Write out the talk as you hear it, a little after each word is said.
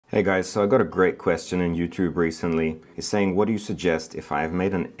Hey guys, so I got a great question in YouTube recently. It's saying, what do you suggest if I have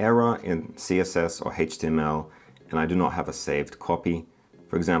made an error in CSS or HTML and I do not have a saved copy?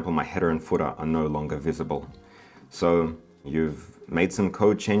 For example, my header and footer are no longer visible. So you've made some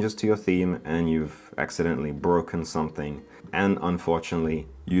code changes to your theme and you've accidentally broken something, and unfortunately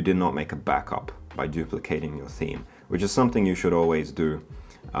you did not make a backup by duplicating your theme, which is something you should always do.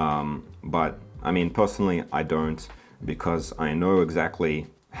 But I mean, personally, I don't, because I know exactly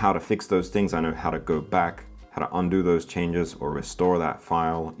how to fix those things. I know how to go back, how to undo those changes or restore that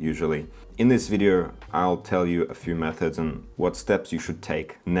file usually. In this video, I'll tell you a few methods and what steps you should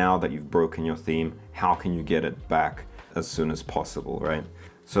take now that you've broken your theme. How can you get it back as soon as possible, right?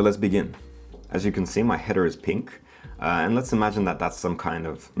 So let's begin. As you can see, my header is pink. And let's imagine that that's some kind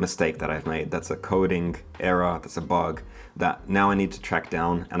of mistake that I've made. That's a coding error, that's a bug that now I need to track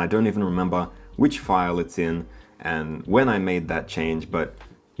down, and I don't even remember which file it's in and when I made that change, but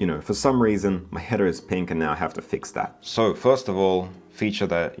you know, for some reason, my header is pink and now I have to fix that. So first of all, feature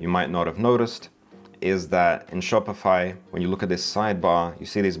that you might not have noticed is that in Shopify, when you look at this sidebar, you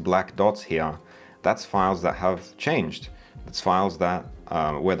see these black dots here. That's files that have changed. It's files that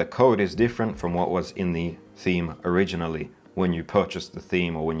where the code is different from what was in the theme originally when you purchased the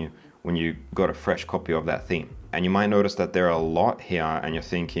theme or when you got a fresh copy of that theme. And you might notice that there are a lot here and you're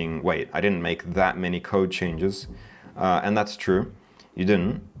thinking, wait, I didn't make that many code changes. And that's true, you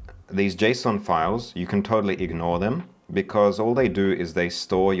didn't. These JSON files, you can totally ignore them because all they do is they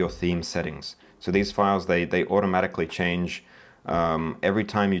store your theme settings. So these files, they automatically change every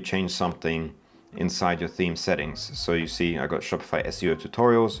time you change something inside your theme settings. So you see, I got Shopify SEO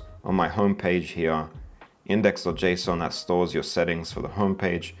tutorials on my homepage here, index.json that stores your settings for the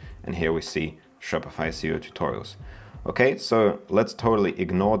homepage, and here we see Shopify SEO tutorials. Okay, so let's totally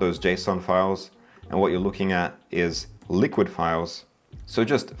ignore those JSON files, and what you're looking at is liquid files. So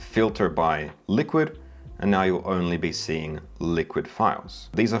just filter by liquid, and now you'll only be seeing liquid files.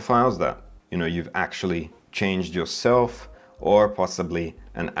 These are files that, you know, you've actually changed yourself, or possibly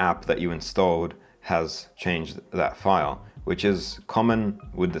an app that you installed has changed that file, which is common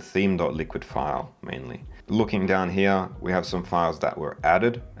with the theme.liquid file mainly. Looking down here, we have some files that were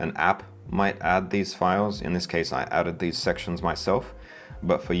added. An app might add these files. In this case, I added these sections myself.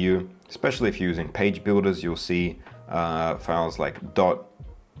 But for you, especially if you're using page builders, you'll see files like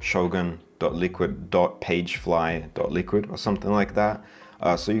 .shogun, .liquid, .pagefly, .liquid or something like that.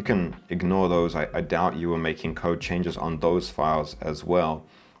 So you can ignore those. I doubt you were making code changes on those files as well.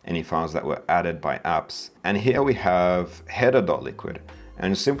 Any files that were added by apps. And here we have header.liquid.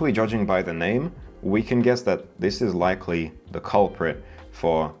 And simply judging by the name, we can guess that this is likely the culprit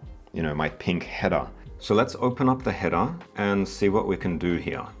for, you know, my pink header. So let's open up the header and see what we can do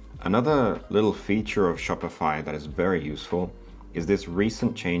here. Another little feature of Shopify that is very useful is this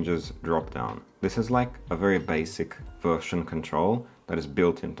recent changes dropdown. This is like a very basic version control that is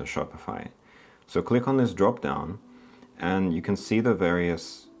built into Shopify. So click on this dropdown and you can see the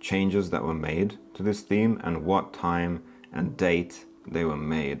various changes that were made to this theme and what time and date they were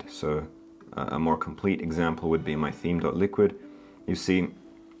made. So a more complete example would be my theme.liquid. You see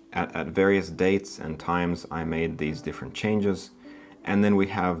at various dates and times I made these different changes. And then we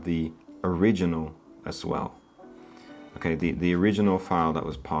have the original as well. Okay, the original file that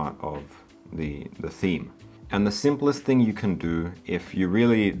was part of the theme. And the simplest thing you can do if you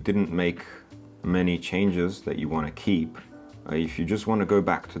really didn't make many changes that you want to keep, if you just want to go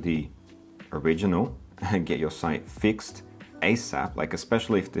back to the original and get your site fixed ASAP, like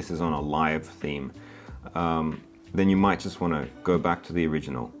especially if this is on a live theme, then you might just want to go back to the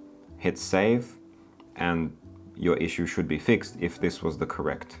original, hit save, and your issue should be fixed if this was the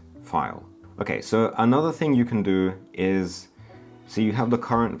correct file. Okay, so another thing you can do is, so you have the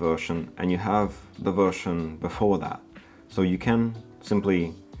current version and you have the version before that. So you can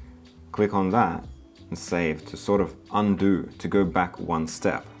simply click on that and save to sort of undo, to go back one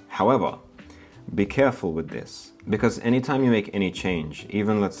step. However, be careful with this, because anytime you make any change,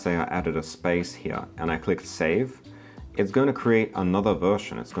 even let's say I added a space here and I clicked save, it's going to create another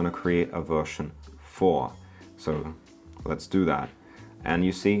version. It's going to create a version 4. So let's do that. And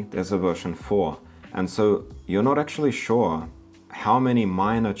you see there's a version 4. And so you're not actually sure how many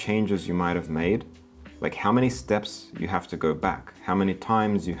minor changes you might have made, like how many steps you have to go back, how many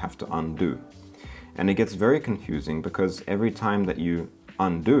times you have to undo. And it gets very confusing because every time that you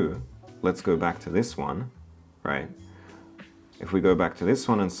undo, let's go back to this one, right? If we go back to this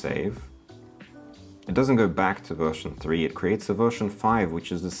one and save, it doesn't go back to version 3, it creates a version 5,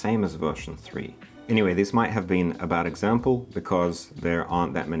 which is the same as version 3. Anyway, this might have been a bad example because there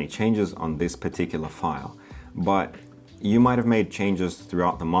aren't that many changes on this particular file. But you might have made changes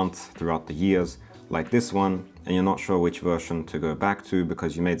throughout the month, throughout the years, like this one, and you're not sure which version to go back to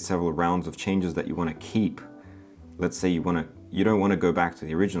because you made several rounds of changes that you want to keep. Let's say you don't want to go back to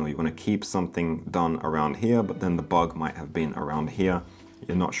the original, you want to keep something done around here, but then the bug might have been around here.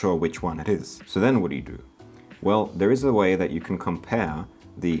 You're not sure which one it is. So then what do? Well, there is a way that you can compare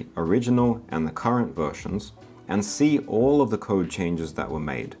the original and the current versions and see all of the code changes that were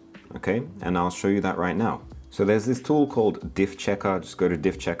made, okay? And I'll show you that right now. So there's this tool called diff checker. Just go to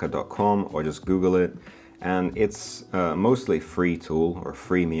diffchecker.com or just Google it. And it's mostly free tool or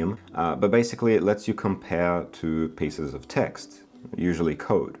freemium, but basically it lets you compare two pieces of text, usually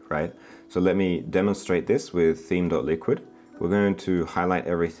code, right? So let me demonstrate this with theme.liquid. We're going to highlight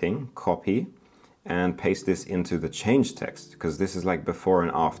everything, copy, and paste this into the change text, because this is like before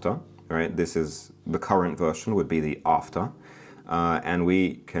and after, right? This is the current version, would be the after. And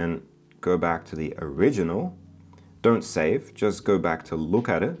we can go back to the original. Don't save, just go back to look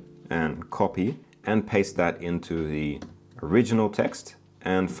at it and copy and paste that into the original text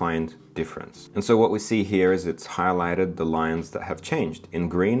and find difference. And so what we see here is it's highlighted the lines that have changed in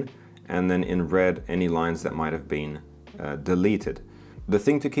green, and then in red any lines that might have been deleted. The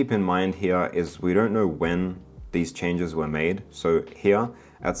thing to keep in mind here is we don't know when these changes were made. So here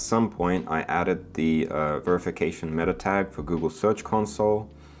at some point I added the verification meta tag for Google Search Console,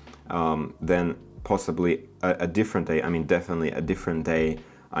 then possibly a different day, I mean definitely a different day,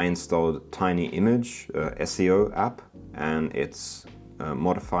 I installed Tiny Image SEO app, and it's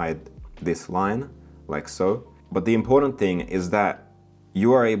modified this line like so. But the important thing is that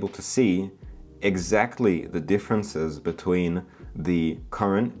you are able to see exactly the differences between the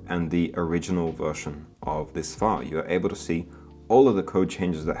current and the original version of this file. You're able to see all of the code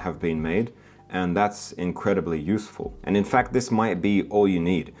changes that have been made, and that's incredibly useful. And in fact, this might be all you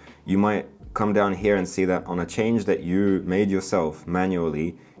need. You might come down here and see that on a change that you made yourself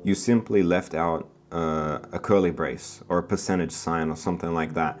manually, you simply left out a curly brace or a percentage sign or something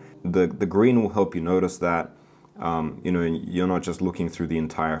like that. The green will help you notice that. You know, you're not just looking through the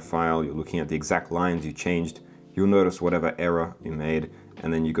entire file, you're looking at the exact lines you changed. You'll notice whatever error you made,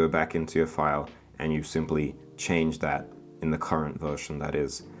 and then you go back into your file and you simply change that in the current version, that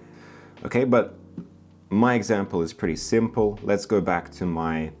is. Okay, but my example is pretty simple. Let's go back to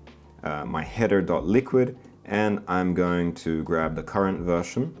my my header.liquid, and I'm going to grab the current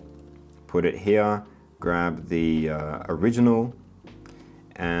version, put it here, grab the original,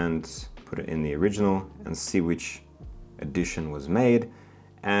 and put it in the original and see which edition was made.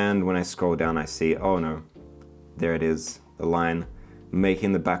 And when I scroll down, I see, oh no, there it is, the line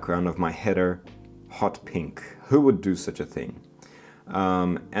making the background of my header hot pink. Who would do such a thing?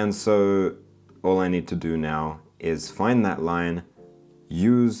 And so all I need to do now is find that line,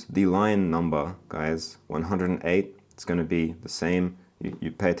 use the line number, guys, 108. It's going to be the same.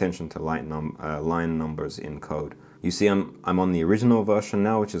 You pay attention to line numbers in code. You see I'm on the original version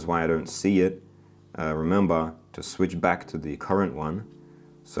now, which is why I don't see it. Remember to switch back to the current one.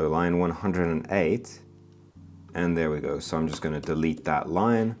 So line 108, and there we go. So I'm just going to delete that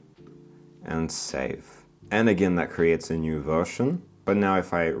line and save. And again, that creates a new version. But now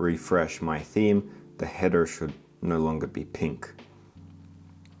if I refresh my theme, the header should no longer be pink.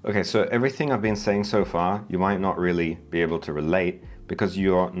 Okay, so everything I've been saying so far, you might not really be able to relate because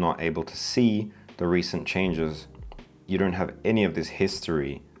you're not able to see the recent changes. You don't have any of this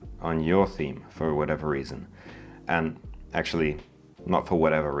history on your theme for whatever reason. And actually, not for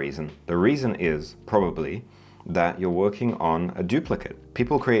whatever reason. The reason is probably that you're working on a duplicate.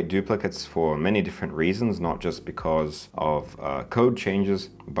 People create duplicates for many different reasons, not just because of code changes,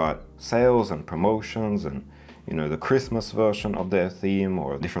 but sales and promotions and, you know, the Christmas version of their theme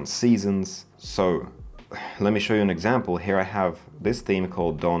or different seasons. So let me show you an example. Here I have this theme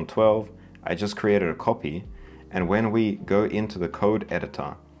called Dawn 12. I just created a copy, and when we go into the code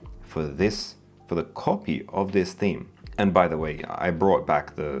editor for the copy of this theme, and by the way, I brought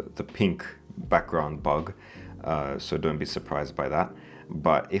back the pink background bug, so don't be surprised by that.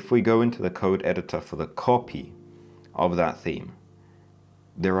 But if we go into the code editor for the copy of that theme,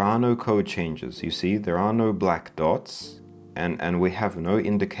 there are no code changes. You see, there are no black dots, and we have no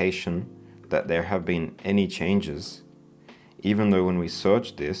indication that there have been any changes, even though when we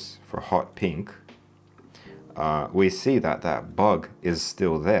search this for hot pink, we see that that bug is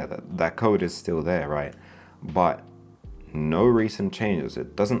still there, that code is still there, right? But no recent changes.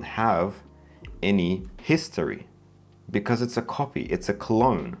 It doesn't have any history because it's a copy, it's a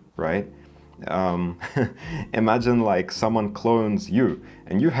clone, right? Imagine like someone clones you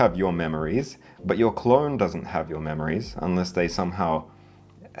and you have your memories, but your clone doesn't have your memories unless they somehow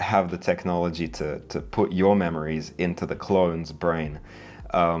have the technology to put your memories into the clone's brain.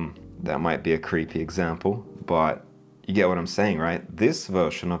 That might be a creepy example, but you get what I'm saying, right? This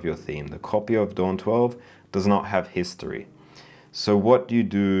version of your theme, the copy of Dawn 12, does not have history. So what do you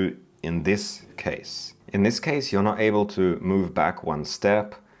do in this case? In this case, you're not able to move back one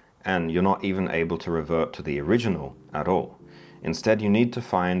step, and you're not even able to revert to the original at all. Instead, you need to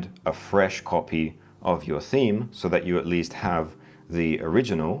find a fresh copy of your theme so that you at least have the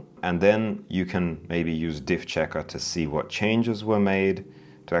original, and then you can maybe use diff checker to see what changes were made,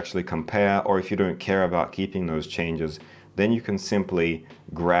 to actually compare, or if you don't care about keeping those changes, then you can simply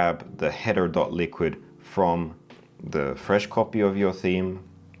grab the header.liquid from the fresh copy of your theme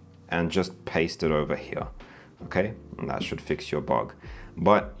and just paste it over here, okay? And that should fix your bug.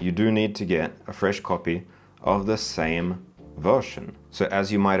 But you do need to get a fresh copy of the same version. So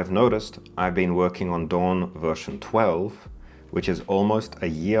as you might have noticed, I've been working on Dawn version 12, which is almost a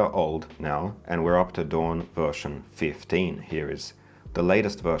year old now, and we're up to Dawn version 15. Here is the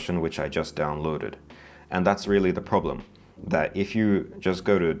latest version, which I just downloaded. And that's really the problem, that if you just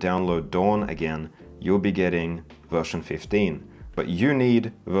go to download Dawn again, you'll be getting version 15, but you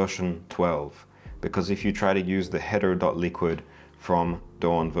need version 12, because if you try to use the header.liquid from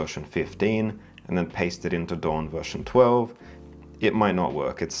Dawn version 15 and then paste it into Dawn version 12, it might not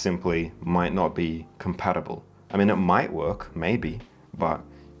work. It simply might not be compatible. I mean, it might work, maybe, but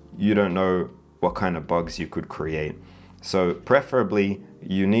you don't know what kind of bugs you could create. So preferably,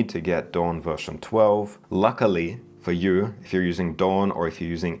 you need to get Dawn version 12. Luckily for you, if you're using Dawn or if you're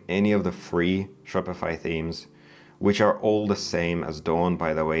using any of the free Shopify themes, which are all the same as Dawn,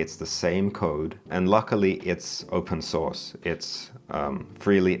 by the way, it's the same code. And luckily, it's open source. It's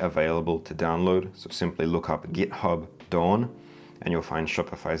freely available to download. So simply look up GitHub Dawn, and you'll find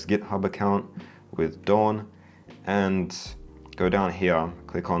Shopify's GitHub account with Dawn. And go down here,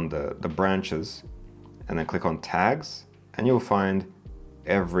 click on the branches, and then click on tags, and you'll find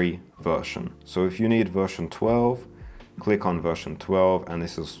every version. So if you need version 12, click on version 12, and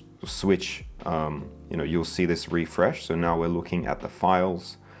this is switch, you'll see this refresh. So now we're looking at the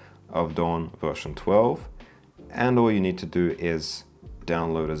files of Dawn version 12, and all you need to do is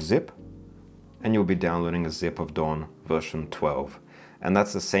download a zip, and you'll be downloading a zip of Dawn version 12. And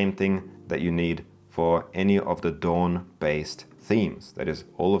that's the same thing that you need for any of the Dawn-based themes. That is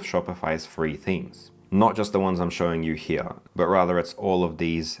all of Shopify's free themes. Not just the ones I'm showing you here, but rather it's all of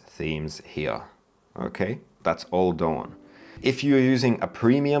these themes here. Okay, that's all Dawn. If you're using a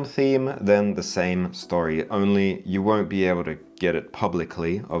premium theme, then the same story, only you won't be able to get it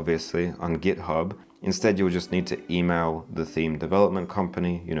publicly, obviously, on GitHub. Instead, you'll just need to email the theme development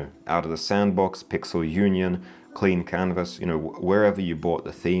company, out of the sandbox, Pixel Union, Clean Canvas, wherever you bought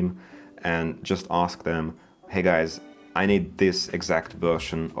the theme, and just ask them, hey guys, I need this exact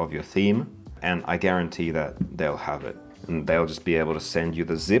version of your theme, and I guarantee that they'll have it. And they'll just be able to send you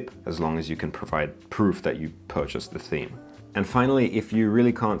the zip as long as you can provide proof that you purchased the theme. And finally, if you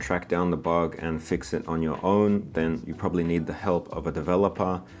really can't track down the bug and fix it on your own, then you probably need the help of a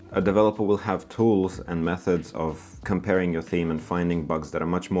developer. A developer will have tools and methods of comparing your theme and finding bugs that are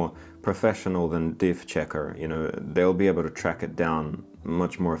much more professional than diff checker. They'll be able to track it down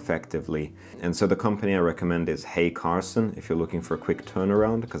much more effectively. And so the company I recommend is Hey Carson, if you're looking for a quick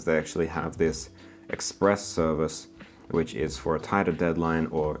turnaround, because they actually have this express service, which is for a tighter deadline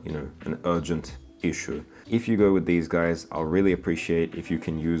or, an urgent issue. If you go with these guys, I'll really appreciate if you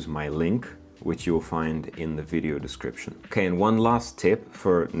can use my link, which you'll find in the video description. Okay, and one last tip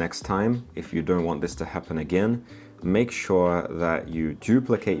for next time, if you don't want this to happen again, make sure that you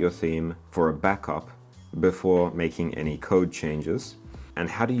duplicate your theme for a backup before making any code changes. And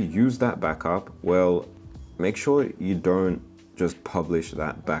how do you use that backup? Well, make sure you don't just publish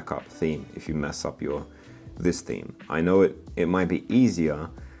that backup theme if you mess up this theme. I know it might be easier,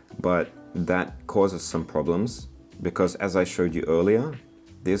 but that causes some problems because, as I showed you earlier,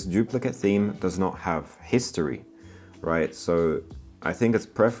 this duplicate theme does not have history, right? So I think it's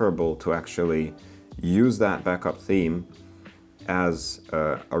preferable to actually use that backup theme as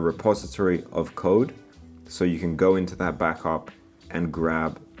a repository of code, so you can go into that backup and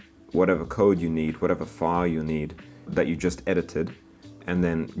grab whatever code you need, whatever file you need that you just edited, and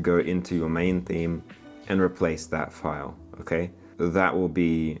then go into your main theme and replace that file, okay? That will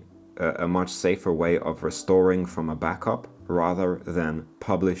be a much safer way of restoring from a backup rather than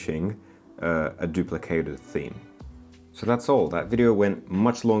publishing a duplicated theme. So that's all. That video went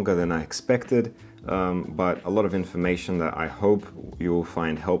much longer than I expected, but a lot of information that I hope you will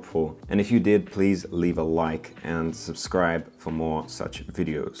find helpful. And if you did, please leave a like and subscribe for more such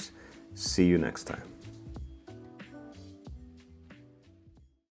videos. See you next time.